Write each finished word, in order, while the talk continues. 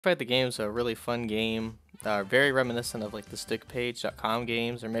Fight the Game's a really fun game, very reminiscent of like the stickpage.com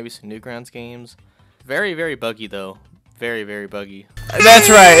games or maybe some Newgrounds games. Very, very buggy though. Very, very buggy. That's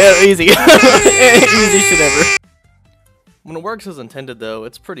right, easy. Easy shit ever. When it works as intended though,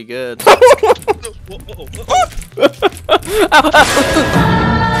 it's pretty good. If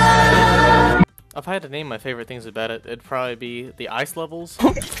I had to name my favorite things about it, it'd probably be the ice levels.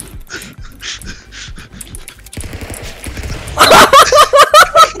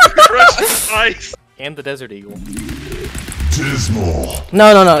 Ice. And the Desert Eagle. Dismal.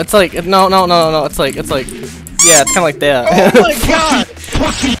 No, it's like, no, it's like, yeah, it's kinda like that. Oh my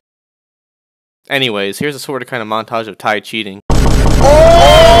god! Anyways, here's a sort of kind of montage of Ty cheating.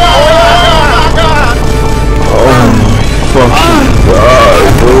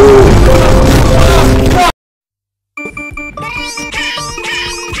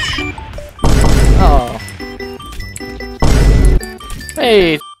 Oh.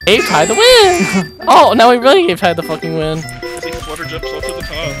 Hey, gave Ty the win! Oh, now we really gave Ty the fucking win. He flutter jumps up to the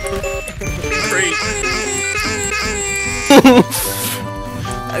top. Great.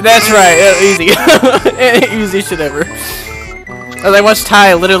 That's right, easy. Easy shit ever. As I watched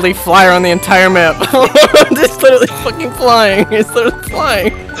Ty literally fly around the entire map. Just literally fucking flying. He's literally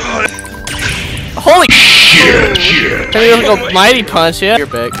flying. Holy shit! Can you like a mighty punch? Yeah. You're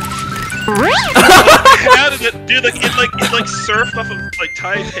back. How did it do? Like it surfed off of like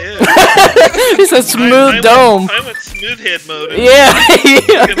Ty's head. It's a smooth dome. I went smooth head mode. Yeah.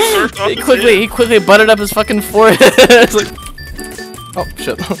 Surfed off He quickly butted up his fucking forehead. It's like, oh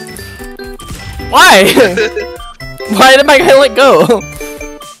shit. Why? Why did my guy let go?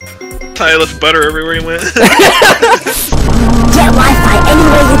 Ty left butter everywhere he went. Get Wi-Fi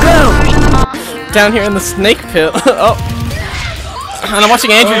anywhere you go. Down here in the snake pit. Oh. And I'm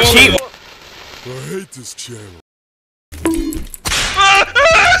watching Andrew cheat. I hate this channel.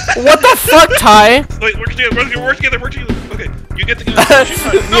 What the fuck, Ty? Wait, work together. Okay, you get the gun.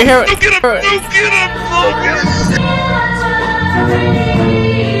 No, go get him!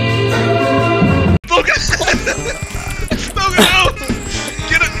 Go get him! No!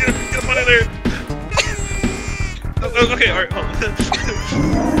 Get him out of there! Okay, alright, hold on.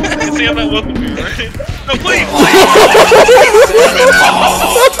 You can see I'm not welcome here, right? No, please!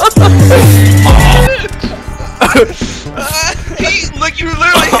 Like you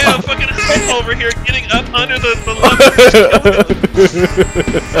literally have fucking Hulk over here getting up under the lever.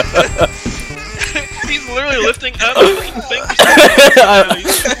 He's literally lifting up the fucking thing.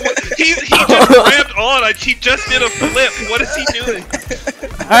 He just grabbed on. He just did a flip. What is he doing?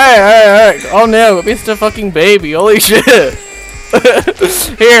 Alright. Oh no, it's a fucking baby. Holy shit.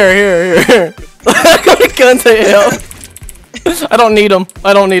 Here. Gun to hell. I don't need him.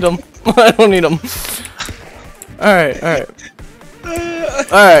 Alright.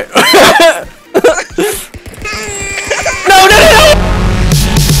 No!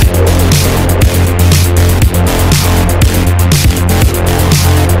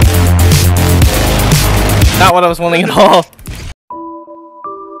 Not what I was wanting at all.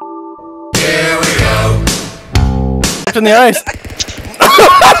 Here we go. In the ice.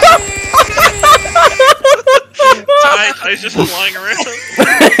 Ty's just flying around.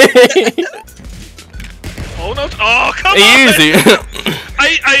 Oh no! Oh come on! Easy.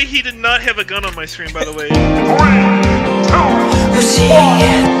 He did not have a gun on my screen, by the way. 3, 2,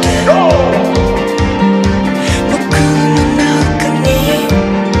 1, go!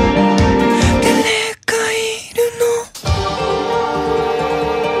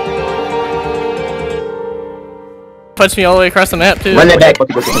 Punch me all the way across the map too. Run that back.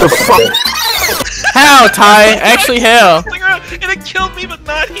 How, Ty? Actually, how? And it killed me, but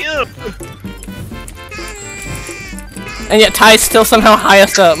not him. And yet Ty's still somehow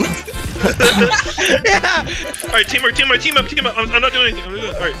highest up. Yeah. All right, team up. I'm not doing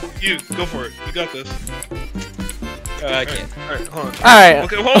anything. All right, you go for it. You got this. I can't. All right, hold on. All right.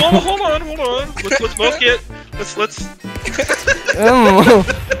 Okay, hold on. Let's both get. Let's.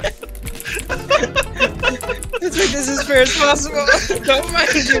 Let's make this as fair as possible. Don't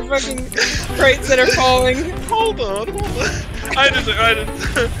mind your fucking crates that are falling. Hold on. I didn't.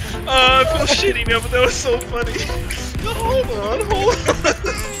 I feel shitty now, but that was so funny. Hold on.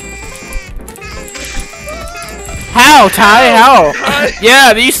 How, Ty? How? Ty,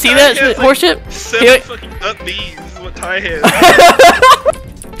 Yeah, do you see that horseshit? 7 fucking up B's is what Ty has.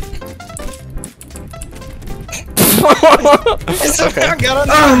 Okay. I got on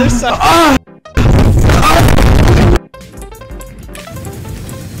the other side.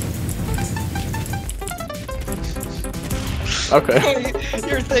 Okay.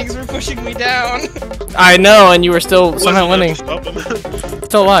 Your things were pushing me down. I know, and you were still somehow winning. Stop him.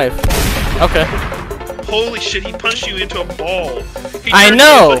 Still alive. Okay. Holy shit, he punched you into a ball. He I turned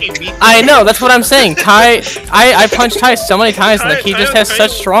know. you into a fucking meatball. I know. That's what I'm saying. Ty, I punched Ty so many times, and like he just has Ty-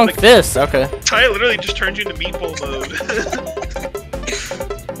 such strong like- fists. Okay. Ty literally just turned you into meatball mode.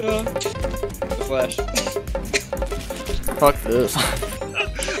 Flash. Fuck this.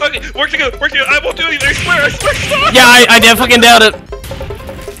 Okay, work together, work together. I won't do anything. I swear, stop. Yeah, I fucking doubt it.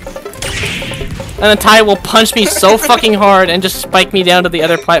 And then Ty will punch me so fucking hard and just spike me down to the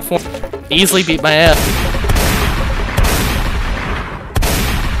other platform. Easily beat my ass.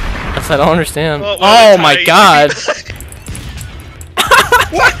 I don't understand. Well, Oh Ty, my god.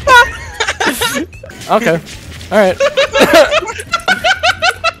 Okay. Alright.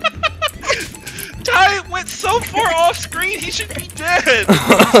 Ty went so far off screen, he should be dead.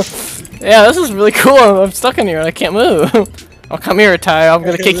 Yeah, this is really cool. I'm stuck in here and I can't move. Oh, come here, Ty. I'm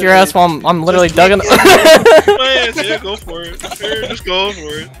gonna kick your ass while I'm literally dug in. Man, yeah, go for it. Sure, just go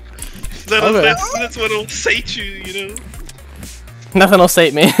for it. Okay. That's what'll sate you, you know? Nothing will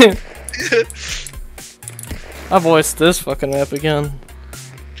sate me. I voiced this fucking map again.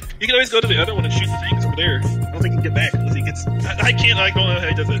 You can always go to the other one and shoot the things over there. I don't think he can get back unless he gets. I can't. I don't know how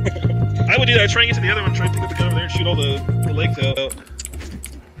he does it. I would do that. I try and get to the other one, try and pick up the gun over there and shoot all the legs out.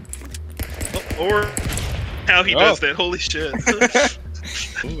 Oh, or how he does that. Holy shit.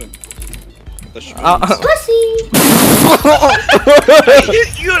 I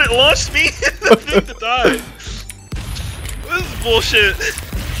hit you and it launched me the thing to die. This is bullshit.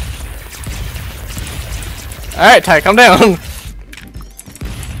 Alright, Ty, calm down.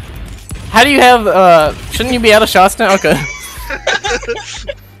 How do you have, shouldn't you be out of shots now? Okay.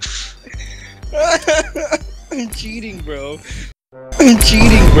 I'm cheating, bro. I'm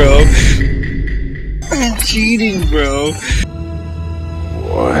cheating, bro. I'm cheating, bro.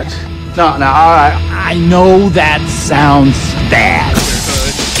 What? No, I know that sounds bad.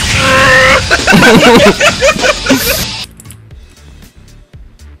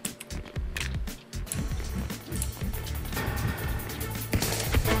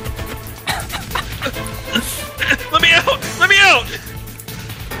 Let me out! Let me out!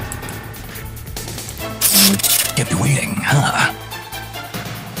 Kept waiting, huh?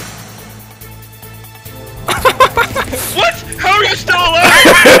 What? How are you still alive?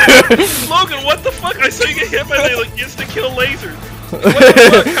 Logan, what the fuck? I saw you get hit by the like instant kill lasers. What the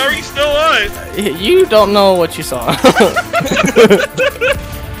fuck? How are you still alive? You don't know what you saw. How are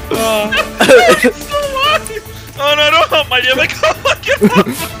you still alive? Oh no, don't help my dear. Like, oh, get off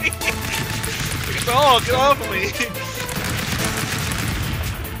of me! Oh, get off of me!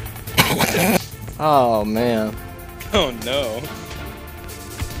 Oh man. Oh no.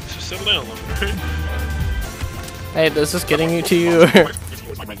 Just settle down, Logan. Hey, is this getting you to you? Or...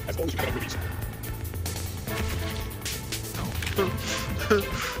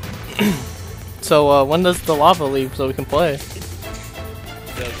 So, when does the lava leave so we can play?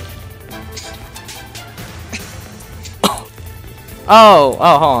 Oh,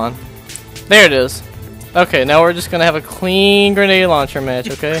 hold on. There it is. Okay, now we're just gonna have a clean grenade launcher match,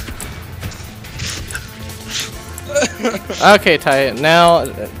 okay? Okay, Ty, now,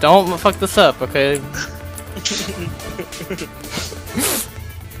 don't fuck this up, okay?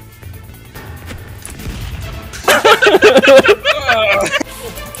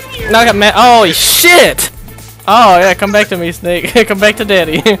 Now I got mad. Oh shit! Oh yeah, come back to me, Snake. Come back to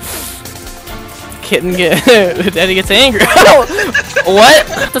Daddy. Kitten get Daddy gets angry. What?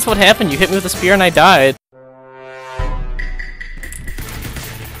 That's what happened. You hit me with a spear and I died.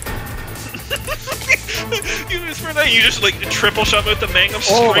 You just like triple shot me with the magnum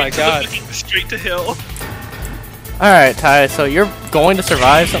straight Oh my God. straight to hell. Alright, Ty, so you're going to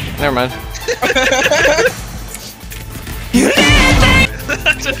survive something? Never mind.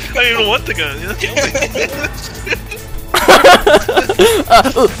 I don't even want the gun.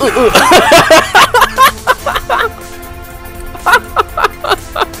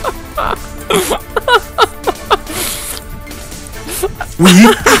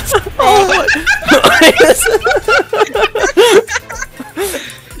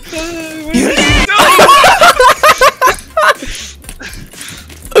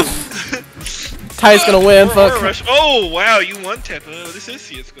 Ty's gonna win, fuck. Oh wow, you one tap. This is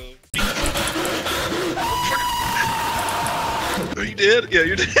CS:GO. Are you dead? Yeah,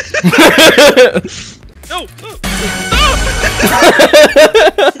 you're dead. No, no, no!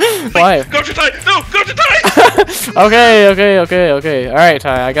 Why? Go to Ty! No, go to Ty! Okay. Alright,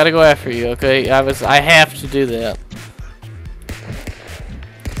 Ty, I gotta go after you, okay? I have to do that.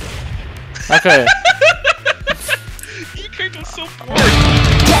 Okay. You could feels so boring.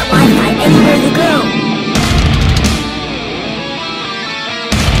 Get Wi-Fi anywhere you go.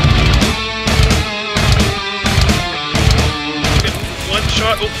 One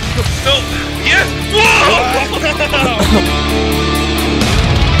shot. Oh, no. Yes! Whoa!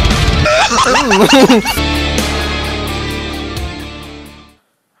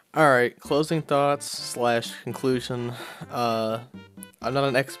 Alright, closing thoughts / conclusion. I'm not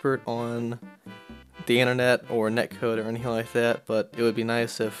an expert on the internet or netcode or anything like that, but it would be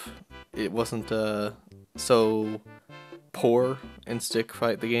nice if it wasn't so poor in Stick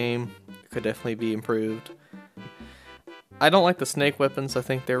Fight the game. It could definitely be improved. I don't like the snake weapons. I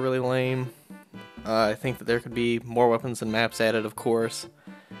think they're really lame. I think that there could be more weapons and maps added, of course.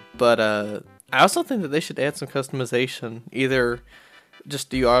 But I also think that they should add some customization. Either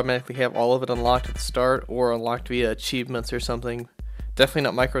just do you automatically have all of it unlocked at the start, or unlocked via achievements or something.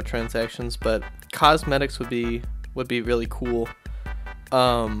 Definitely not microtransactions, but cosmetics would be really cool.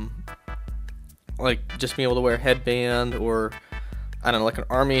 Like just being able to wear a headband, or I don't know, like an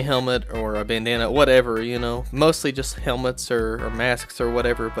army helmet or a bandana, whatever, you know. Mostly just helmets or masks or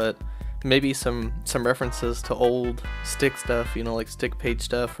whatever, but maybe some references to old Stick stuff, you know, like Stick page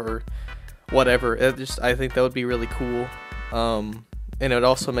stuff or whatever. I think that would be really cool. And it would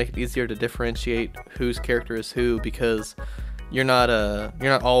also make it easier to differentiate whose character is who, because you're not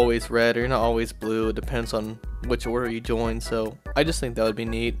always red or you're not always blue. It depends on which order you join. So I just think that would be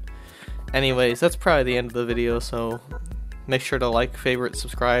neat. Anyways, that's probably the end of the video. So make sure to like, favorite,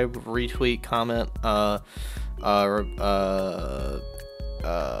 subscribe, retweet, comment,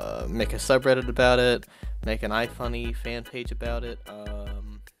 make a subreddit about it, make an iFunny fan page about it.